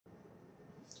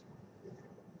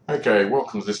Okay,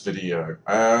 welcome to this video.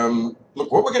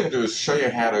 Look, what we're going to do is show you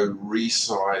how to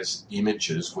resize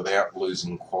images without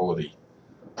losing quality.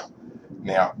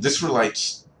 Now, this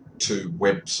relates to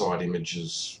website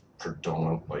images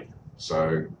predominantly.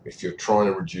 So, if you're trying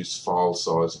to reduce file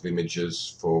size of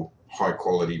images for high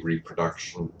quality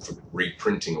reproduction, for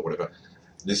reprinting or whatever,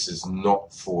 this is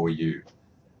not for you.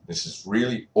 This is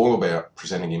really all about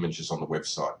presenting images on the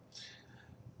website.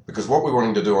 Because what we're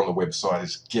wanting to do on the website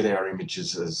is get our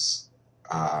images as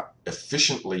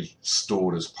efficiently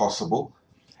stored as possible,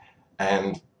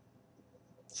 and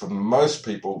for most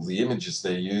people the images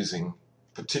they're using,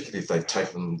 particularly if they've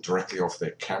taken them directly off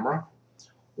their camera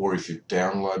or if you've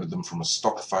downloaded them from a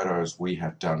stock photo as we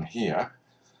have done here,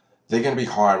 they're going to be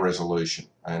high resolution,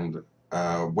 and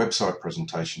website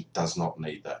presentation does not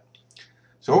need that.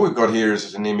 So what we've got here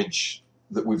is an image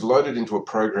that we've loaded into a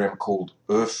program called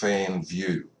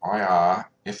IrfanView,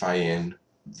 IrfanView,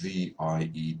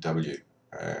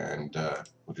 and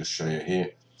we'll just show you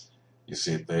here. You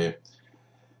see it there.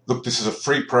 Look, this is a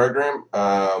free program.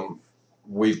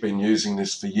 We've been using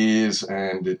this for years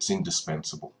and it's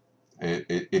indispensable.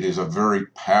 It is a very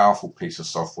powerful piece of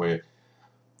software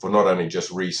for not only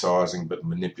just resizing but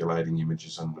manipulating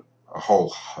images and a whole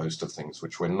host of things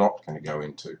which we're not going to go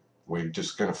into. We're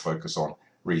just going to focus on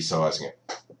resizing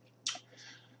it.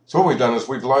 So what we've done is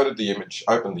we've loaded the image,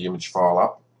 opened the image file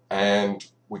up, and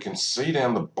we can see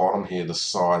down the bottom here the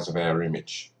size of our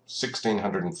image,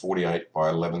 1648 by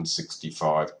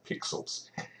 1165 pixels,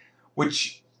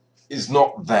 which is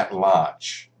not that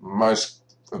large. Most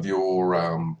of your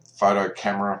photo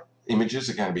camera images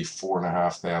are going to be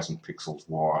 4,500 pixels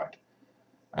wide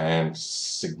and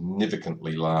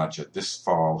significantly larger. This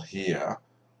file here,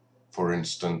 for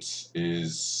instance,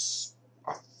 is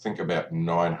I think about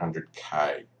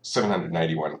 900K,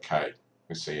 781K.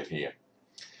 We see it here.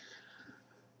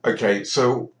 Okay,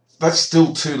 so that's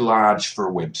still too large for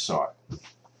a website.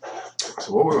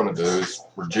 So what we want to do is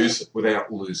reduce it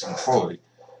without losing quality.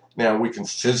 Now we can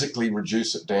physically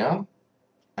reduce it down,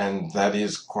 and that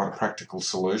is quite a practical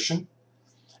solution.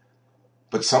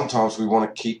 But sometimes we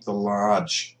want to keep the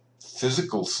large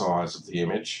physical size of the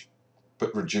image,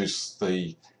 but reduce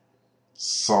the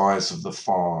size of the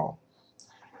file.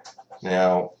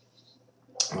 Now,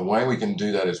 the way we can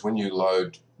do that is when you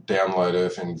download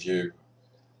IrfanView,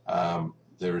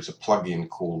 there is a plugin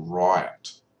called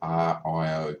Riot,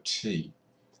 R-I-O-T,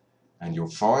 and you'll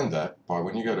find that by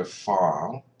when you go to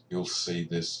File, you'll see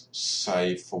this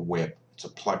Save for Web. It's a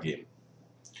plugin.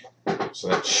 So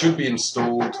that should be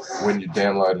installed when you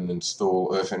download and install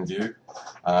IrfanView.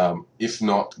 If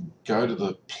not, go to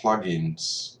the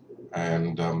plugins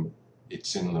and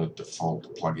it's in the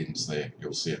default plugins there.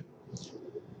 You'll see it.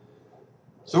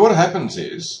 So what happens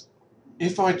is,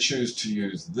 if I choose to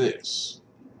use this,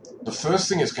 the first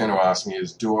thing it's going to ask me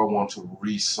is, do I want to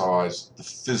resize the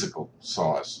physical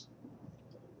size?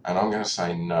 And I'm going to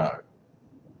say no.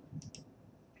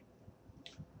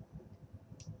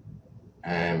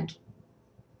 And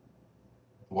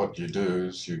what you do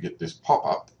is you get this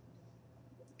pop-up,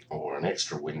 or an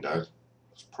extra window,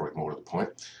 it's probably more to the point,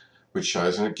 which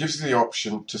shows, and it gives you the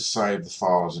option to save the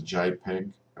file as a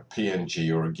JPEG, a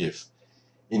PNG, or a GIF.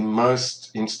 In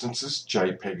most instances,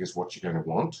 JPEG is what you're going to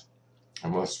want,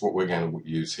 and that's what we're going to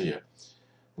use here.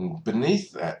 And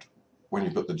beneath that, when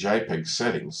you put the JPEG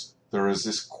settings, there is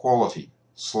this quality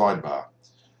slide bar.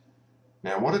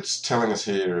 Now what it's telling us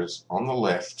here is, on the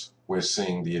left, we're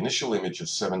seeing the initial image of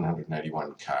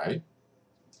 781K,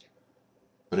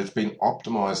 but it's been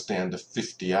optimized down to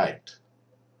 58.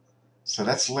 So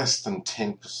that's less than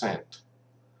 10%.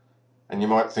 And you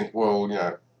might think, well, you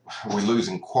know, we're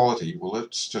losing quality. Well,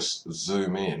 let's just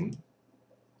zoom in.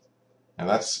 And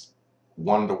that's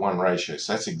 1-to-1 ratio.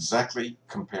 So that's exactly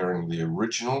comparing the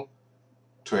original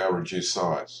to our reduced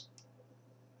size.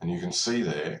 And you can see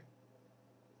there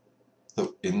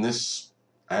that in this,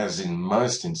 as in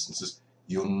most instances,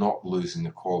 you're not losing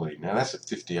the quality. Now that's at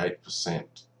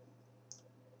 58%.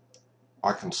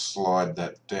 I can slide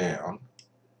that down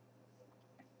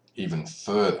even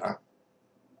further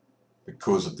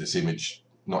because of this image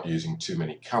not using too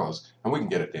many colors, and we can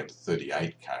get it down to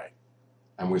 38K,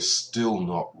 and we're still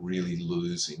not really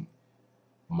losing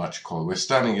much color. We're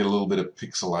starting to get a little bit of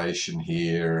pixelation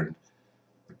here, and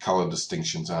the color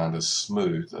distinctions aren't as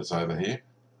smooth as over here.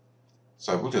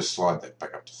 So we'll just slide that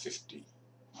back up to 50,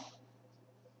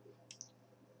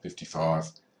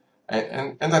 55,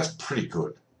 and that's pretty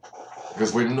good,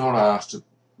 because we're not after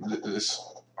this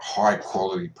high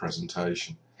quality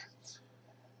presentation.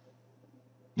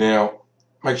 Now,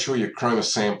 make sure your chroma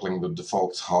sampling, the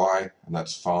default's high, and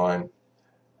that's fine.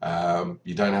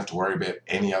 You don't have to worry about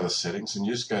any other settings, and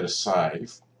you just go to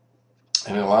save,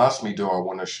 and it'll ask me, do I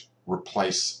want to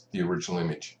replace the original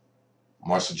image?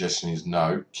 My suggestion is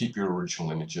no, keep your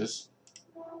original images,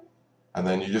 and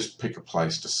then you just pick a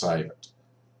place to save it.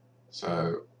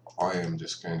 So I am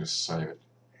just going to save it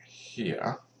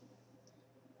here.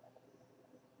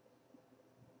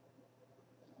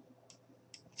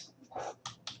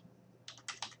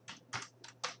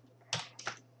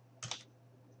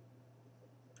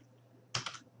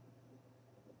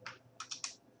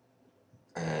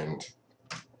 And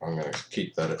I'm going to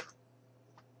keep that at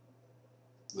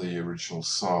the original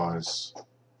size.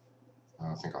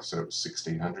 I think I said it was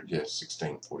 1600. Yeah,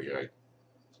 1648.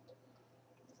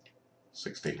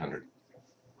 1600.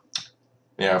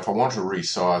 Now, if I want to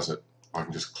resize it, I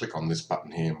can just click on this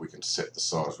button here and we can set the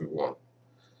size we want.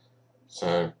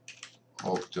 So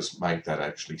I'll just make that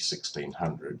actually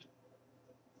 1600.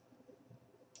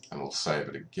 And we'll save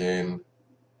it again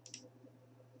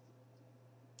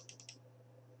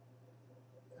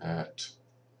at,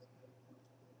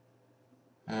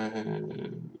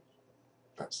 and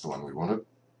that's the one we wanted,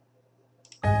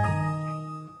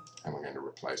 and we're going to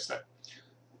replace that.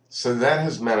 So that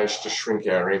has managed to shrink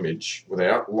our image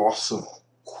without loss of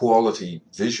quality,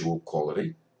 visual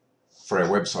quality, for our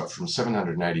website from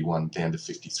 781 down to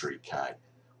 53K,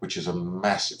 which is a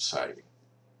massive saving.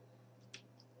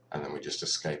 And then we just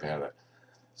escape out of that.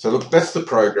 So look, that's the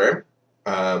program.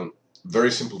 Very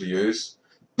simple to use.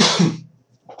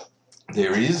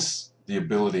 There is the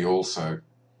ability also,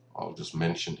 I'll just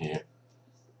mention here,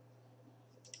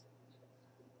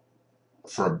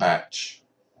 for a batch.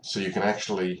 So you can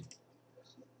actually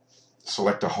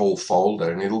select a whole folder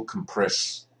and it'll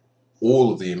compress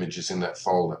all of the images in that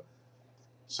folder.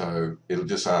 So it'll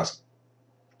just ask,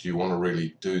 do you want to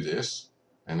really do this?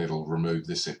 And it'll remove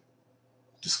this,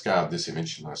 discard this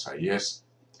image, and I say yes.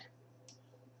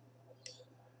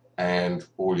 And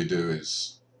all you do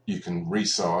is you can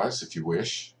resize if you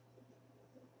wish.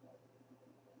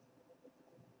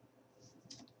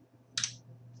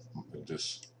 We'll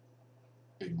just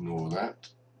ignore that.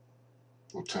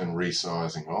 We'll turn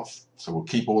resizing off. So we'll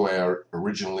keep all our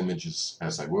original images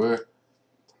as they were.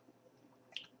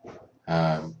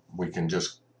 We can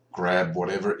just grab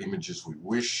whatever images we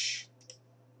wish.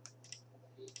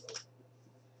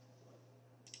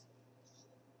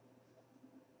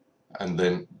 And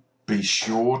then be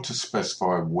sure to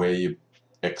specify where you're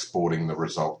exporting the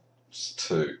results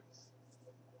to.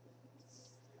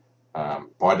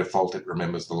 By default, it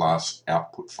remembers the last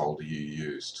output folder you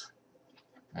used.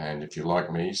 And if you're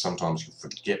like me, sometimes you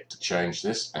forget to change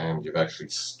this and you've actually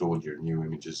stored your new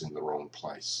images in the wrong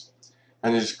place.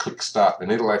 And you just click start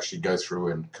and it'll actually go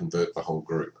through and convert the whole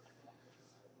group.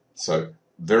 So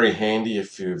very handy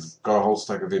if you've got a whole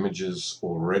stack of images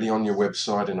already on your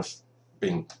website and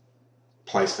being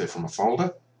placed there from a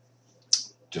folder.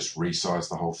 Just resize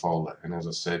the whole folder, and as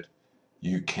I said,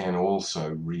 you can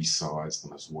also resize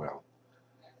them as well.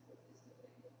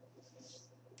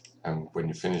 And when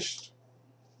you're finished,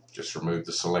 just remove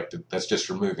the selected. That's just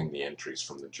removing the entries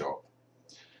from the job.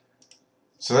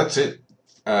 So that's it.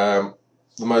 The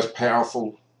most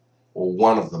powerful, or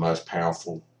one of the most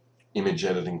powerful, image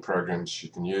editing programs you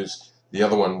can use. The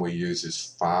other one we use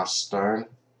is Faststone,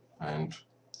 and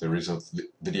there is a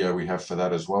video we have for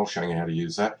that as well, showing you how to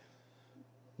use that.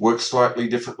 Works slightly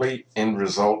differently. End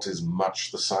result is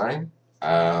much the same.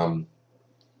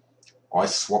 I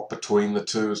swap between the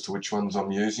two as to which ones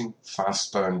I'm using.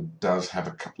 Faststone does have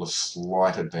a couple of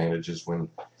slight advantages when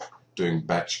doing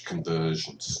batch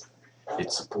conversions.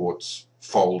 It supports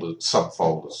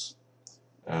subfolders,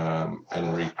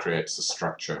 and recreates the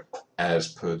structure as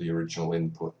per the original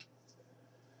input,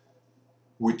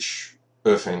 which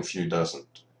IrfanView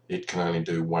doesn't. It can only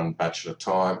do one batch at a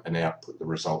time and output the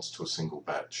results to a single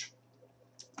batch.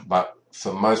 But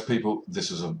for most people, this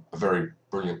is a very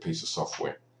brilliant piece of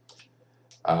software.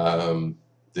 The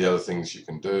other things you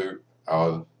can do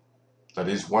are, that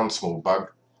is one small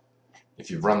bug.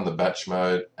 If you run the batch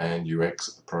mode and you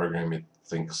exit the program, it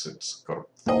thinks it's got a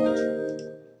fault.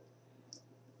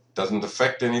 Doesn't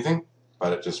affect anything,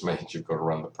 but it just means you've got to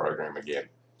run the program again.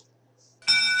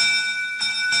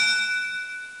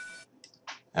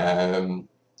 As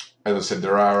I said,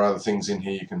 there are other things in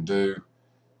here you can do.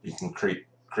 You can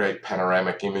create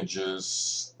panoramic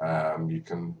images. You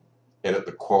can edit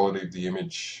the quality of the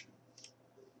image.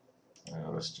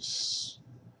 Let's just...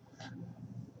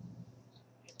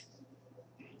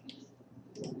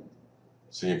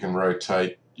 So you can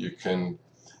rotate. You can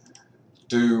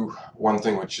do one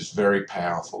thing which is very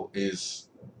powerful, is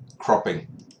cropping.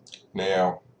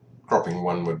 Now, cropping,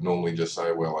 one would normally just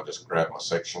say, well, I just grab my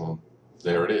section,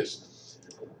 there it is.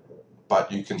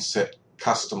 But you can set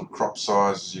custom crop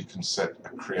sizes, you can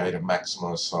create a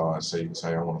maximo size, so you can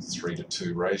say I want a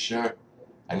 3:2 ratio,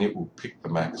 and it will pick the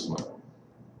maximum.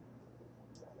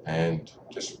 And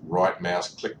just right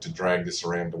mouse click to drag this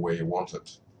around to where you want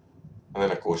it. And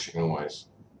then of course you can always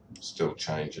still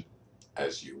change it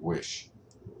as you wish.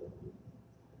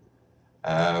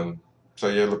 So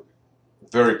yeah, look,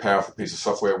 very powerful piece of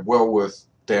software, well worth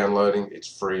downloading. It's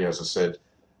free, as I said.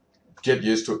 Get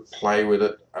used to it, play with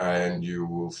it, and you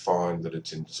will find that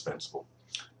it's indispensable.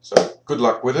 So good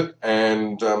luck with it,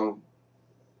 and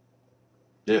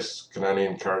yes, can only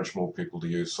encourage more people to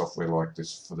use software like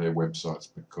this for their websites,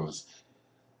 because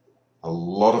a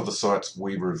lot of the sites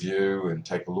we review and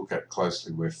take a look at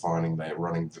closely, we're finding they're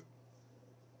running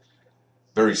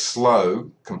very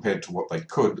slow compared to what they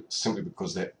could, simply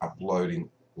because they're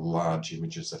uploading large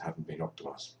images that haven't been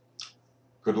optimized.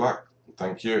 Good luck.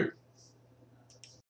 Thank you.